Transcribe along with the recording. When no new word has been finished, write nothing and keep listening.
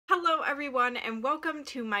Hello everyone and welcome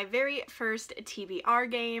to my very first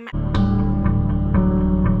TBR game.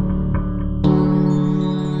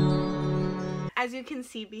 As you can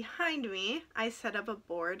see behind me, I set up a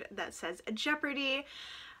board that says Jeopardy.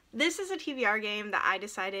 This is a TBR game that I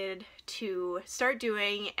decided to start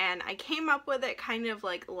doing, and I came up with it kind of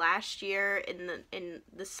like last year in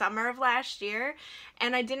the summer of last year,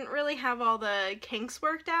 and I didn't really have all the kinks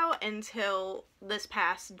worked out until this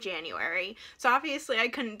past January. So obviously I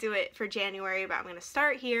couldn't do it for January, but I'm going to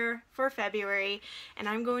start here for February, and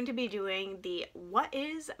I'm going to be doing the What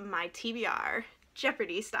is my TBR?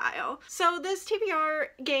 Jeopardy style. So this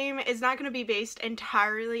TBR game is not going to be based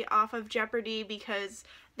entirely off of Jeopardy because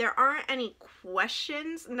there aren't any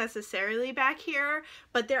questions necessarily back here,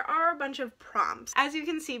 but there are a bunch of prompts. As you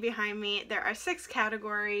can see behind me, there are 6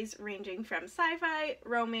 categories ranging from sci-fi,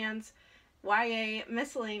 romance, YA,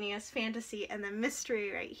 miscellaneous, fantasy, and then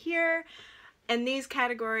mystery right here. And these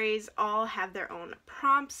categories all have their own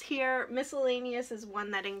prompts here. Miscellaneous is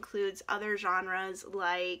one that includes other genres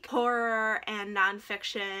like horror and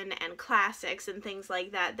nonfiction and classics and things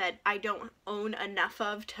like that that I don't own enough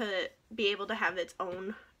of to be able to have its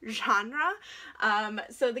own genre.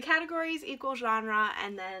 So the categories equal genre,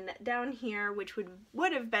 and then down here, which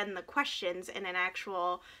would have been the questions in an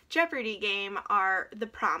actual Jeopardy game, are the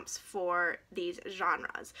prompts for these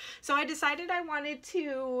genres. So I decided I wanted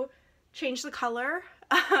to change the color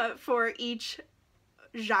for each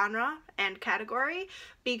genre and category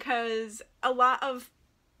because a lot of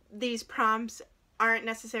these prompts aren't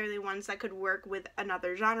necessarily ones that could work with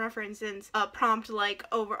another genre. For instance, a prompt like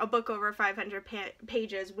a book over 500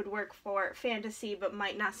 pages would work for fantasy but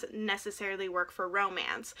might not necessarily work for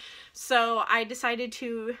romance. So I decided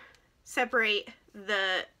to separate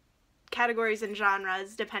the categories and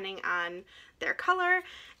genres depending on their color,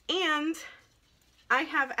 and I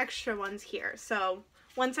have extra ones here, so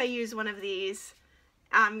once I use one of these,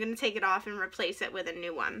 I'm going to take it off and replace it with a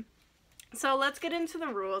new one. So let's get into the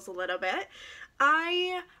rules a little bit.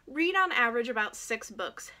 I read on average about 6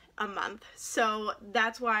 books a month, so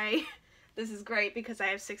that's why this is great, because I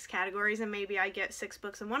have 6 categories and maybe I get 6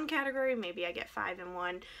 books in one category, maybe I get 5 in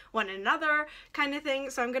one in another kind of thing.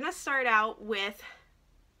 So I'm going to start out with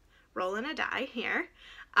rolling a die here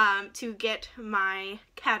to get my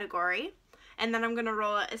category. And then I'm going to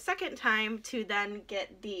roll it a second time to then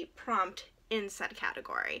get the prompt in said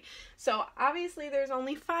category. So obviously there's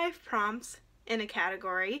only 5 prompts in a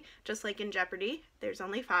category, just like in Jeopardy, there's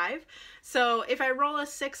only 5. So if I roll a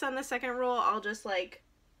 6 on the second roll, I'll just like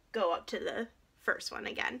go up to the first one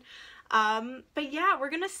again. But yeah,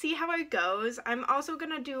 we're gonna see how it goes. I'm also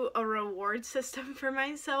gonna do a reward system for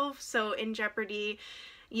myself. So in Jeopardy,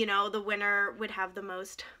 you know, the winner would have the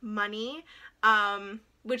most money.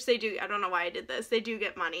 Which they do. I don't know why I did this. They do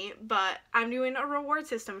get money, but I'm doing a reward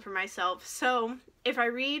system for myself. So if I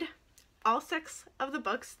read all 6 of the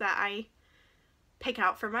books that I pick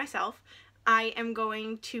out for myself, I am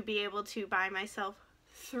going to be able to buy myself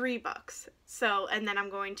 3 books. So, and then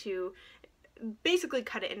I'm going to basically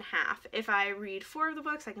cut it in half. If I read 4 of the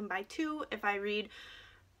books, I can buy 2. If I read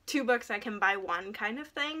 2 books, I can buy 1 kind of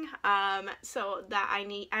thing. So that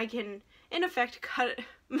I can in effect cut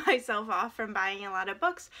myself off from buying a lot of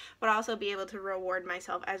books, but also be able to reward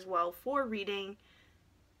myself as well for reading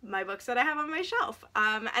my books that I have on my shelf.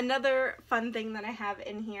 Another fun thing that I have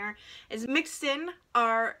in here is mixed in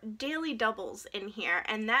are daily doubles in here,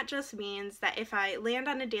 and that just means that if I land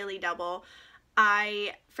on a daily double,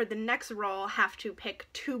 I, for the next roll, have to pick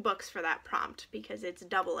 2 books for that prompt because it's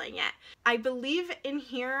doubling it. I believe in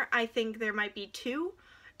here, I think there might be 2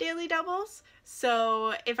 daily doubles,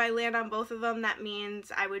 so if I land on both of them, that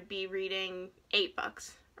means I would be reading 8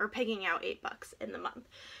 books, or picking out 8 books in the month.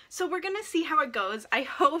 So we're gonna see how it goes. I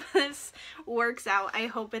hope this works out. I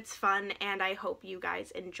hope it's fun, and I hope you guys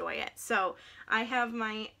enjoy it. So I have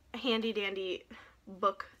my handy dandy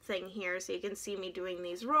book thing here so you can see me doing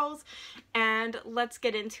these rolls, and let's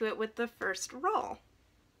get into it with the first roll.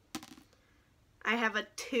 I have a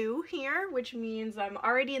 2 here, which means I'm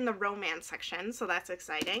already in the romance section, so that's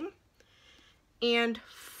exciting. And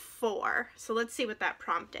 4. So let's see what that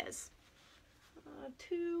prompt is.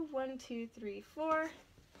 2, 1, 2, 3, 4.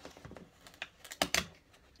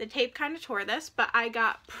 The tape kind of tore this, but I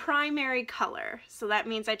got primary color. So that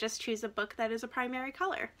means I just choose a book that is a primary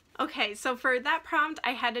color. Okay, so for that prompt,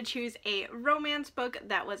 I had to choose a romance book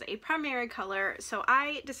that was a primary color, so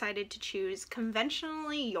I decided to choose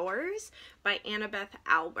Conventionally Yours by Annabeth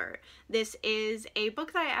Albert. This is a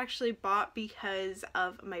book that I actually bought because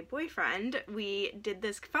of my boyfriend. We did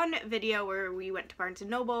this fun video where we went to Barnes &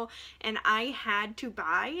 Noble, and I had to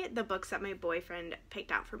buy the books that my boyfriend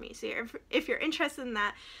picked out for me. So if you're interested in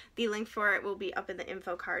that, the link for it will be up in the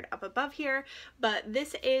info card up above here. But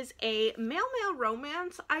this is a male-male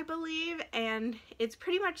romance, I believe, and it's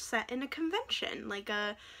pretty much set in a convention, like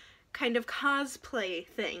a kind of cosplay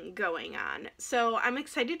thing going on. So I'm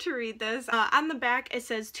excited to read this. On the back it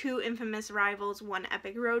says 2 infamous rivals, 1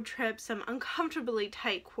 epic road trip, some uncomfortably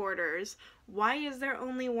tight quarters, why is there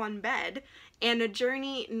only 1 bed, and a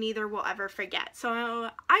journey neither will ever forget. So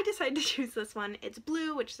I decided to choose this one. It's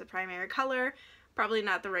blue, which is the primary color. Probably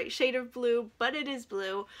not the right shade of blue, but it is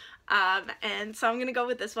blue. And so I'm gonna go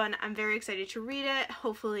with this one. I'm very excited to read it.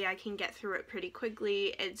 Hopefully I can get through it pretty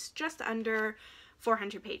quickly. It's just under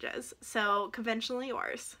 400 pages, so Conventionally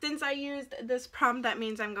Yours. Since I used this prompt, that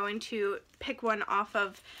means I'm going to pick one off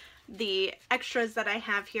of the extras that I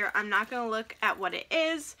have here. I'm not going to look at what it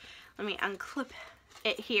is. Let me unclip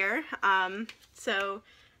it here. So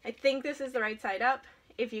I think this is the right side up.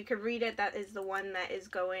 If you could read it, that is the one that is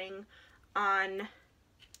going on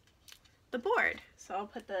the board. So I'll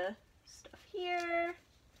put the stuff here.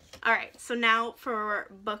 Alright, so now for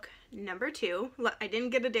book number 2. Look, I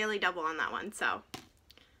didn't get a daily double on that one, so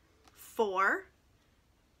 4,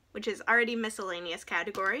 which is already miscellaneous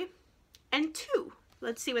category, and 2.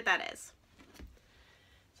 Let's see what that is.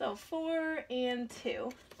 So 4 and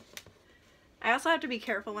 2. I also have to be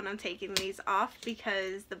careful when I'm taking these off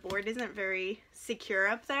because the board isn't very secure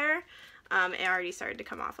up there. It already started to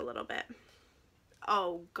come off a little bit.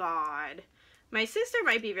 Oh God. My sister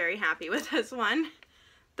might be very happy with this one.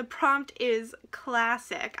 The prompt is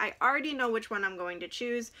classic. I already know which one I'm going to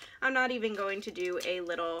choose. I'm not even going to do a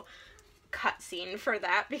little cutscene for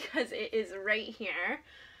that because it is right here.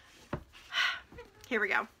 Here we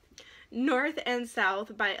go. North and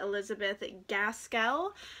South by Elizabeth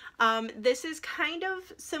Gaskell. This is kind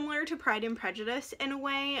of similar to Pride and Prejudice in a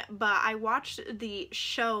way, but I watched the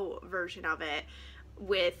show version of it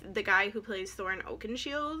with the guy who plays Thorin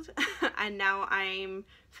Oakenshield, and now I'm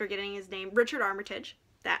forgetting his name, Richard Armitage.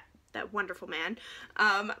 That wonderful man.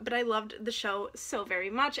 But I loved the show so very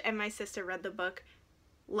much, and my sister read the book,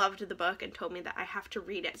 loved the book, and told me that I have to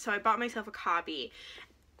read it. So I bought myself a copy,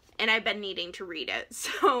 and I've been needing to read it.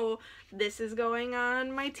 So this is going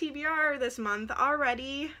on my TBR this month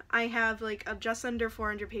already. I have like a just under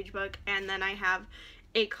 400 page book, and then I have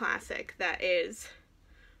a classic that is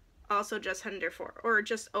also just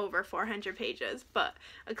over 400 pages, but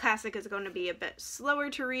a classic is going to be a bit slower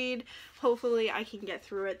to read. Hopefully I can get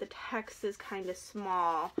through it. The text is kind of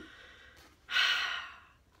small.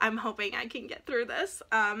 I'm hoping I can get through this.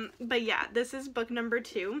 But yeah, this is book number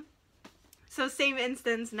 2. So same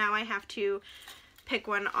instance, now I have to pick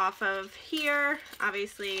one off of here.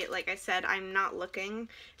 Obviously, like I said, I'm not looking.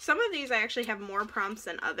 Some of these I actually have more prompts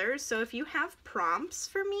than others, so if you have prompts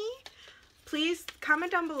for me, please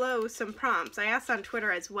comment down below some prompts. I asked on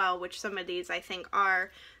Twitter as well, which some of these I think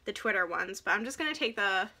are the Twitter ones, but I'm just going to take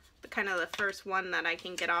the kind of the first one that I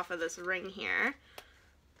can get off of this ring here.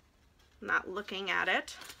 Not looking at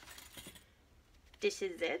it. This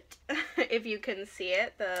is it. If you can see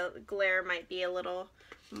it, the glare might be a little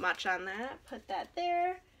much on that. Put that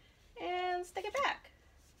there and stick it back.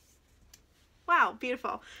 Wow,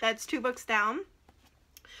 beautiful. That's 2 books down.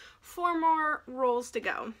 4 more rolls to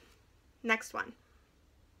go. Next one.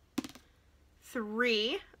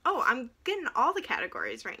 3. Oh, I'm getting all the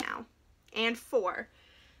categories right now. And 4.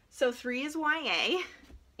 So 3 is YA.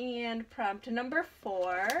 And prompt number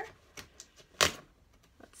 4. Let's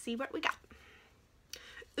see what we got.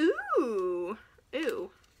 Ooh.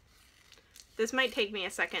 Ooh. This might take me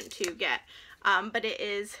a second to get. But it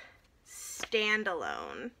is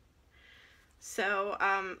standalone. So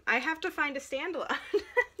I have to find a standalone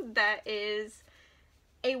that is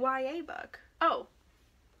a YA book. Oh,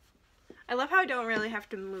 I love how I don't really have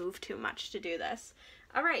to move too much to do this.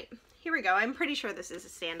 Alright, here we go. I'm pretty sure this is a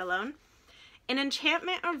standalone. An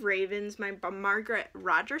Enchantment of Ravens by Margaret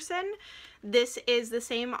Rogerson. This is the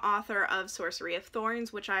same author of Sorcery of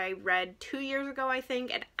Thorns, which I read 2 years ago, I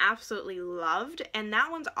think, and absolutely loved. And that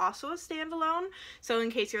one's also a standalone. So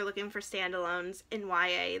in case you're looking for standalones in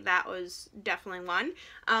YA, that was definitely one.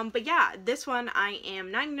 But yeah, this one I am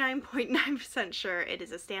 99.9% sure it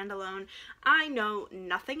is a standalone. I know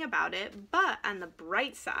nothing about it, but on the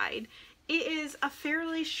bright side, it is a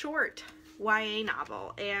fairly short YA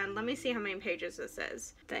novel, and let me see how many pages this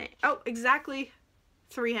is. Oh, exactly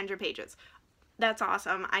 300 pages. That's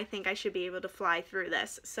awesome. I think I should be able to fly through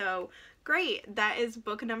this. So great. That is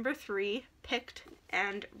book number 3 picked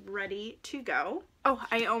and ready to go. Oh,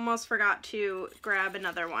 I almost forgot to grab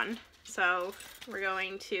another one. So we're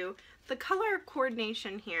going to, the color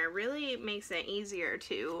coordination here really makes it easier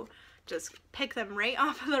to just pick them right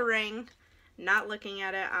off of the ring, not looking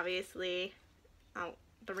at it, obviously. Oh,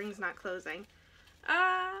 the ring's not closing.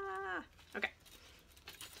 Okay.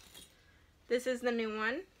 This is the new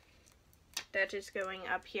one that is going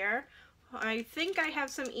up here. I think I have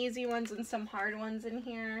some easy ones and some hard ones in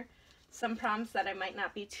here. Some prompts that I might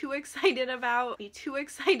not be too excited about.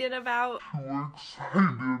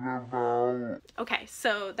 Okay,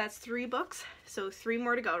 so that's 3 books. So 3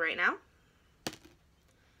 more to go right now.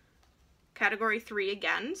 Category 3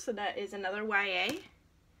 again, so that is another YA.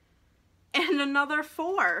 And another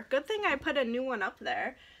 4. Good thing I put a new one up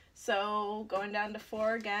there. So going down to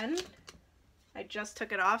 4 again. I just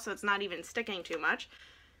took it off, so it's not even sticking too much.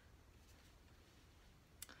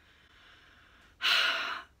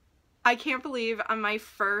 I can't believe on my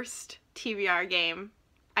first TBR game,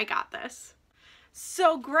 I got this.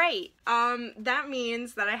 So great. That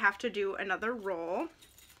means that I have to do another roll.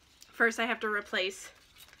 First, I have to replace...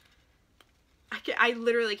 I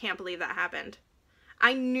literally can't believe that happened.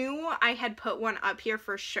 I knew I had put one up here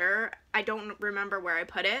for sure. I don't remember where I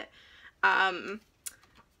put it.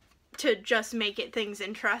 To just make it things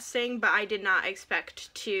interesting, but I did not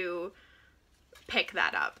expect to pick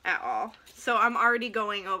that up at all. So I'm already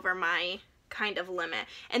going over my kind of limit.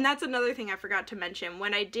 And that's another thing I forgot to mention.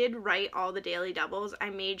 When I did write all the daily doubles, I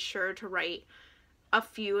made sure to write a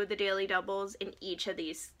few of the daily doubles in each of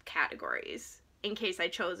these categories in case I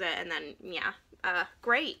chose it, and then, yeah,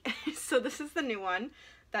 great. So this is the new one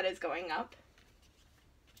that is going up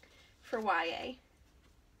for YA.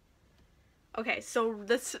 Okay, so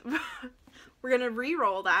this, we're gonna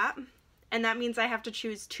re-roll that, and that means I have to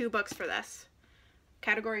choose 2 books for this.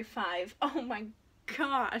 Category 5. Oh my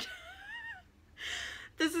god.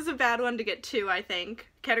 This is a bad one to get 2, I think.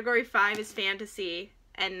 Category 5 is fantasy,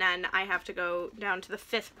 and then I have to go down to the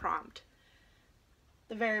 5th prompt.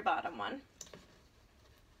 The very bottom one.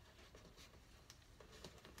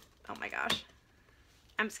 Oh my gosh.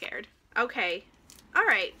 I'm scared. Okay.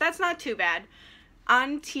 Alright, that's not too bad.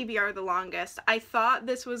 On TBR the longest, I thought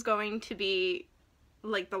this was going to be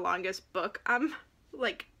like the longest book on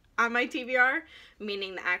my TBR,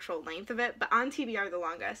 meaning the actual length of it, but on TBR the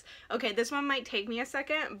longest. Okay, this one might take me a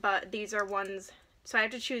second, but these are ones, so I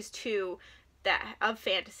have to choose 2 that of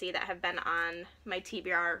fantasy that have been on my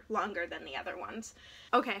TBR longer than the other ones.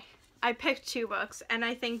 Okay, I picked 2 books, and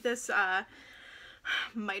I think this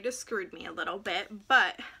might have screwed me a little bit,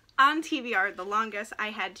 but on TBR the longest, I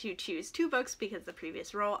had to choose 2 books because the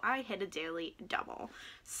previous roll I hit a daily double.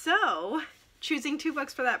 So, choosing 2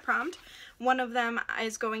 books for that prompt, one of them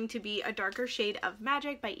is going to be A Darker Shade of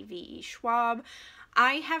Magic by V.E. Schwab.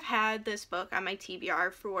 I have had this book on my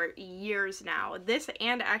TBR for years now. This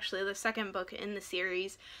and actually the second book in the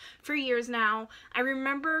series for years now. I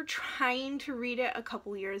remember trying to read it a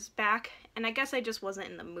couple years back, and I guess I just wasn't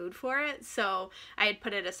in the mood for it, so I had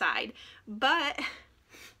put it aside. But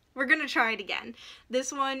we're gonna try it again.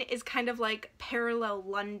 This one is kind of like parallel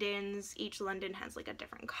Londons. Each London has like a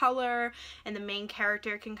different color, and the main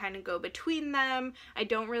character can kind of go between them. I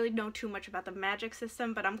don't really know too much about the magic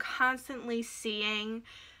system, but I'm constantly seeing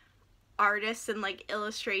artists and like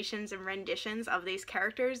illustrations and renditions of these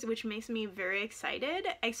characters, which makes me very excited,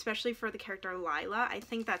 especially for the character Lila. I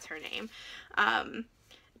think that's her name.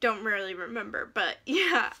 Don't really remember, but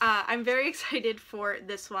yeah, I'm very excited for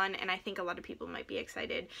this one, and I think a lot of people might be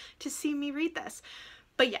excited to see me read this.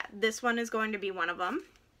 But yeah, this one is going to be one of them.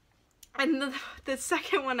 And the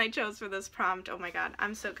second one I chose for this prompt, oh my god,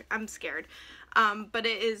 I'm scared. But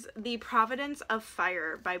it is The Providence of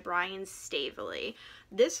Fire by Brian Staveley.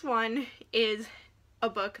 This one is a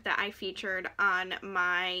book that I featured on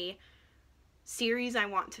my series I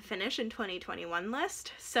want to finish in 2021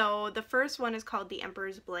 list. So the first one is called The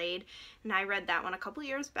Emperor's Blade, and I read that one a couple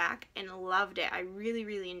years back and loved it. I really,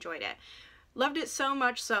 really enjoyed it. Loved it so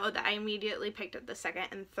much so that I immediately picked up the second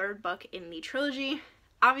and third book in the trilogy.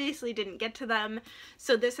 Obviously didn't get to them,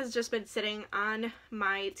 so this has just been sitting on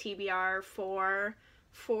my TBR for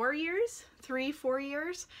 4 years, 3-4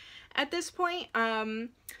 years at this point.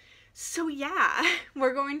 So yeah,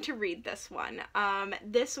 we're going to read this one.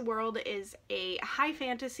 This world is a high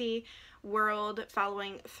fantasy world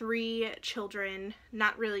following 3 children,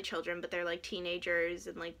 not really children, but they're like teenagers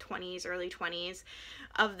in like 20s, early 20s,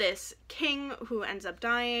 of this king who ends up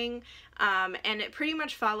dying, and it pretty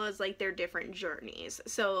much follows like their different journeys.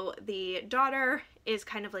 So the daughter is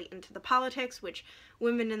kind of like into the politics, which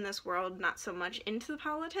women in this world not so much into the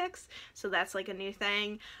politics, so that's like a new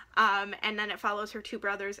thing. And then it follows her two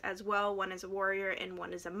brothers as well. One is a warrior and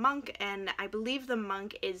one is a monk, and I believe the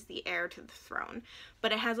monk is the heir to the throne.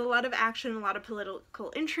 But it has a lot of action, a lot of political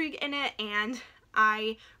intrigue in it, and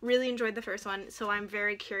I really enjoyed the first one, so I'm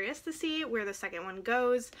very curious to see where the second one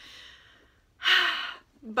goes.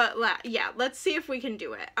 But yeah, let's see if we can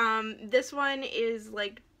do it. This one is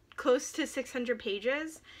like close to 600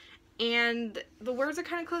 pages, and the words are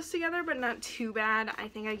kind of close together, but not too bad. I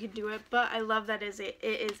think I could do it, but I love that it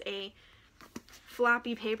is a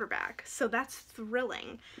floppy paperback, so that's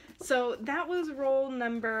thrilling. So that was roll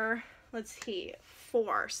number, let's see,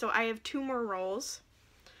 4. So I have 2 more rolls,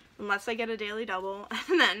 unless I get a daily double,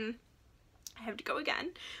 and then I have to go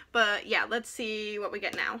again. But yeah, let's see what we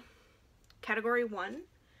get now. Category 1,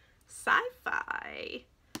 sci-fi,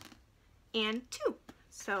 and 2.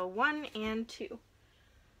 So 1 and 2.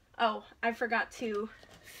 Oh, I forgot to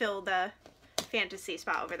fill the fantasy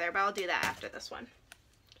spot over there, but I'll do that after this one.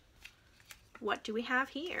 What do we have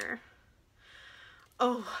here?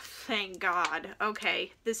 Oh, thank God.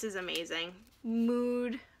 Okay, this is amazing.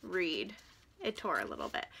 Mood read. It tore a little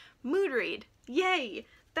bit. Mood read. Yay!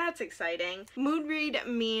 That's exciting. Mood read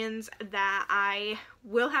means that I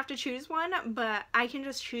will have to choose one, but I can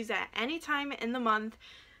just choose at any time in the month.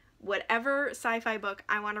 Whatever sci-fi book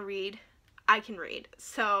I want to read, I can read.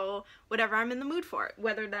 So whatever I'm in the mood for,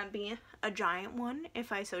 whether that be a giant one,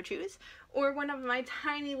 if I so choose, or one of my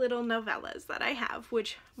tiny little novellas that I have,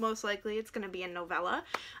 which most likely it's going to be a novella.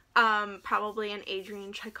 Probably an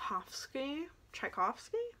Adrian Tchaikovsky?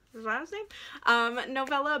 Is that his name?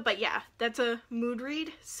 Novella, but yeah, that's a mood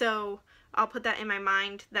read, so I'll put that in my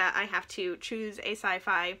mind that I have to choose a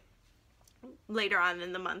sci-fi later on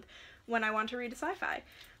in the month when I want to read a sci-fi.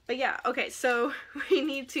 But yeah, okay, so we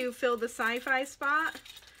need to fill the sci-fi spot,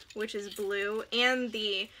 which is blue, and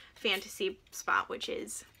the fantasy spot, which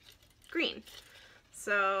is green.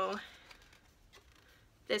 So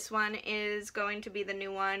this one is going to be the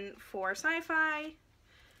new one for sci-fi,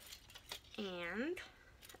 and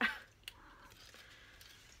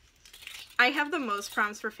I have the most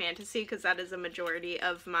prompts for fantasy because that is a majority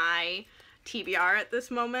of my TBR at this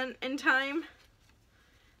moment in time.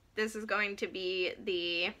 This is going to be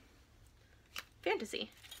the fantasy.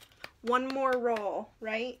 One more roll,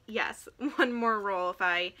 right? Yes, one more roll if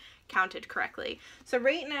I counted correctly. So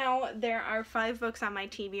right now there are 5 books on my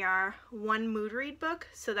TBR, 1 mood read book,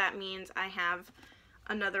 so that means I have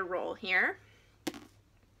another roll here.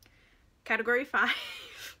 Category 5.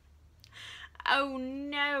 Oh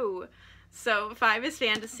no! So 5 is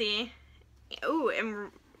fantasy. Ooh,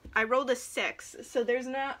 and I rolled a 6, so there's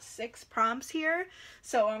not 6 prompts here.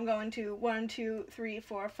 So I'm going to 1, 2, 3,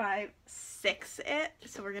 4, 5, 6 it.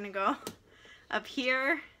 So we're gonna go up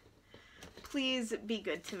here. Please be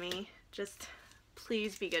good to me. Just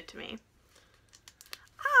please be good to me.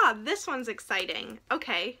 Ah, this one's exciting.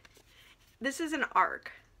 Okay, this is an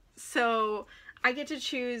arc. So I get to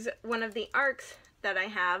choose one of the arcs that I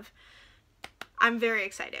have. I'm very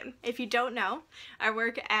excited. If you don't know, I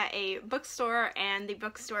work at a bookstore, and the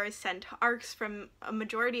bookstore is sent arcs from a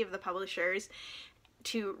majority of the publishers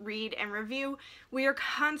to read and review. We are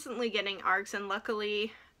constantly getting arcs, and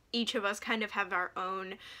luckily each of us kind of have our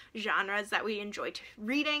own genres that we enjoy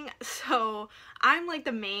reading. So I'm like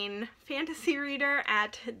the main fantasy reader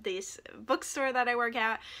at this bookstore that I work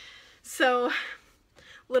at. So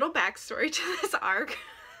little backstory to this arc.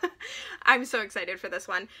 I'm so excited for this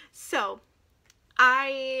one. So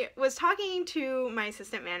I was talking to my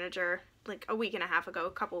assistant manager like a week and a half ago,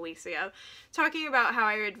 a couple weeks ago, talking about how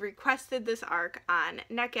I had requested this arc on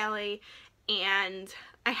NetGalley, and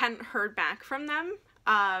I hadn't heard back from them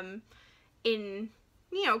in,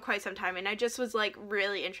 you know, quite some time, and I just was like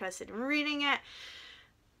really interested in reading it.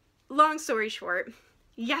 Long story short,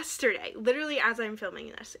 yesterday, literally as I'm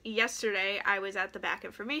filming this, yesterday I was at the back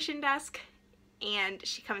information desk, and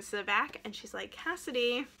she comes to the back and she's like,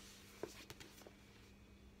 Cassidy,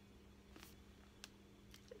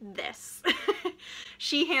 this.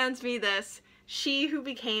 She hands me this, She Who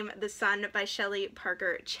Became the Sun by Shelley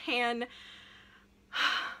Parker Chan.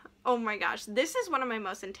 Oh my gosh, this is one of my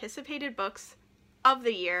most anticipated books of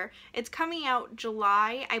the year. It's coming out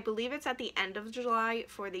July. I believe it's at the end of July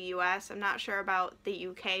for the US. I'm not sure about the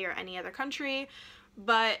UK or any other country,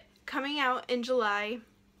 but coming out in July.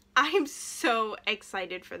 I'm so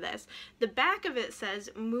excited for this. The back of it says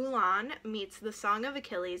Mulan meets The Song of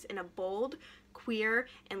Achilles in a bold, queer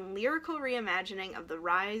and lyrical reimagining of the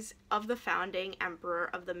rise of the founding emperor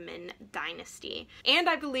of the Ming Dynasty. And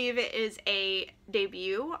I believe it is a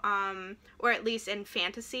debut, or at least in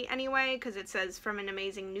fantasy anyway, because it says from an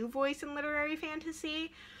amazing new voice in literary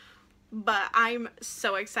fantasy. But I'm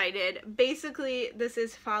so excited. Basically, this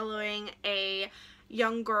is following a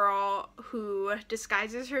young girl who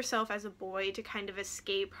disguises herself as a boy to kind of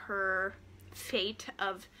escape her fate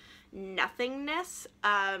of nothingness,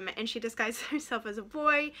 and she disguises herself as a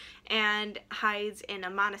boy and hides in a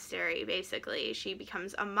monastery. Basically, she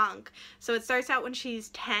becomes a monk. So it starts out when she's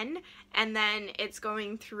 10, and then it's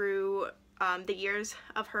going through the years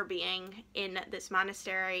of her being in this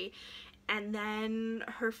monastery, and then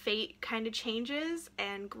her fate kind of changes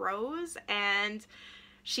and grows, and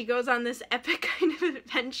she goes on this epic kind of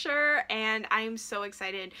adventure, and I'm so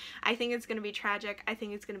excited. I think it's going to be tragic. I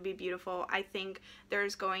think it's going to be beautiful. I think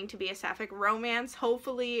there's going to be a sapphic romance.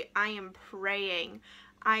 Hopefully. I am praying.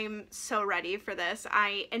 I'm so ready for this.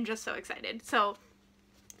 I am just so excited. So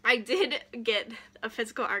I did get a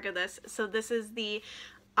physical arc of this. So this is the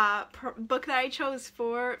book that I chose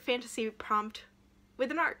for Fantasy Prompt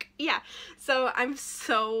with an arc. Yeah. So I'm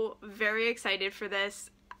so very excited for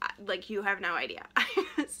this. Like, you have no idea.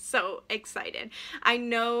 I'm so excited. I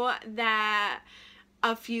know that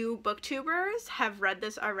a few booktubers have read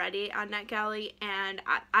this already on NetGalley, and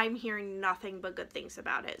I'm hearing nothing but good things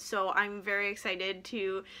about it. So I'm very excited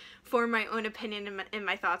to form my own opinion and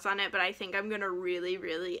my thoughts on it, but I think I'm gonna really,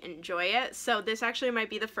 really enjoy it. So this actually might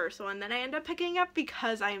be the first one that I end up picking up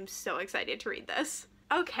because I am so excited to read this.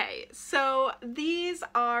 Okay, so these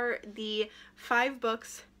are the 6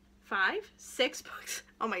 books.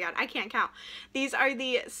 Oh my god, I can't count. These are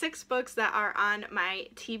the 6 books that are on my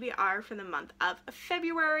TBR for the month of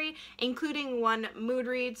February, including 1 mood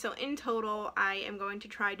read. So in total, I am going to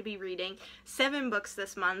try to be reading 7 books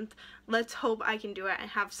this month. Let's hope I can do it. I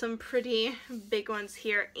have some pretty big ones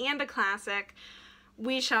here and a classic.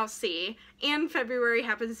 We shall see. And February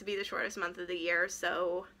happens to be the shortest month of the year,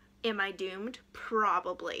 so am I doomed?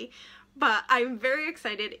 Probably. But I'm very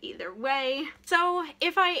excited either way. So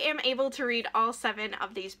if I am able to read all 7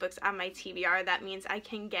 of these books on my TBR, that means I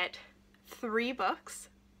can get 3 books.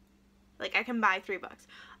 Like, I can buy 3 books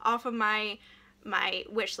off of my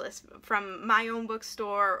wish list from my own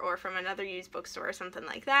bookstore or from another used bookstore or something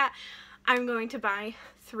like that. I'm going to buy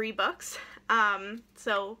 3 books,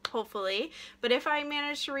 so hopefully. But if I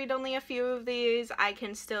manage to read only a few of these, I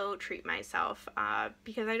can still treat myself,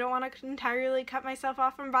 because I don't want to entirely cut myself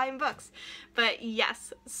off from buying books. But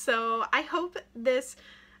yes, so I hope this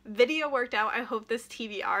video worked out. I hope this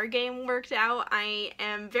TBR game worked out. I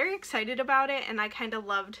am very excited about it, and I kind of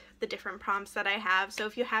loved the different prompts that I have. So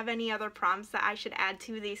if you have any other prompts that I should add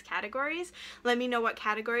to these categories, let me know what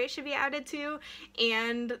category it should be added to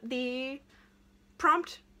and the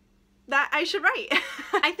prompt that I should write.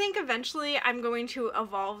 I think eventually I'm going to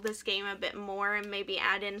evolve this game a bit more and maybe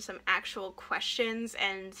add in some actual questions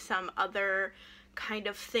and some other kind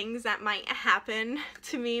of things that might happen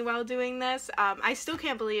to me while doing this. I still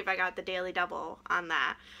can't believe I got the daily double on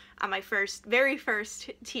that, on my very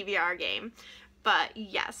first TBR game. But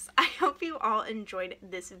yes, I hope you all enjoyed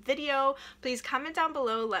this video. Please comment down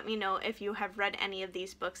below, let me know if you have read any of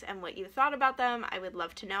these books and what you thought about them. I would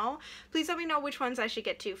love to know. Please let me know which ones I should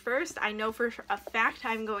get to first. I know for a fact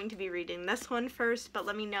I'm going to be reading this one first, but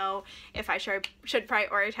let me know if I should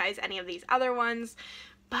prioritize any of these other ones.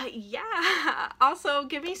 But yeah, also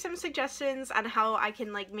give me some suggestions on how I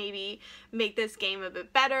can like maybe make this game a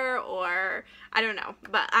bit better, or I don't know.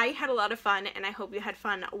 But I had a lot of fun, and I hope you had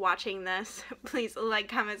fun watching this. Please like,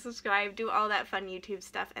 comment, subscribe, do all that fun YouTube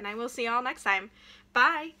stuff, and I will see y'all next time.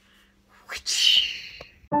 Bye!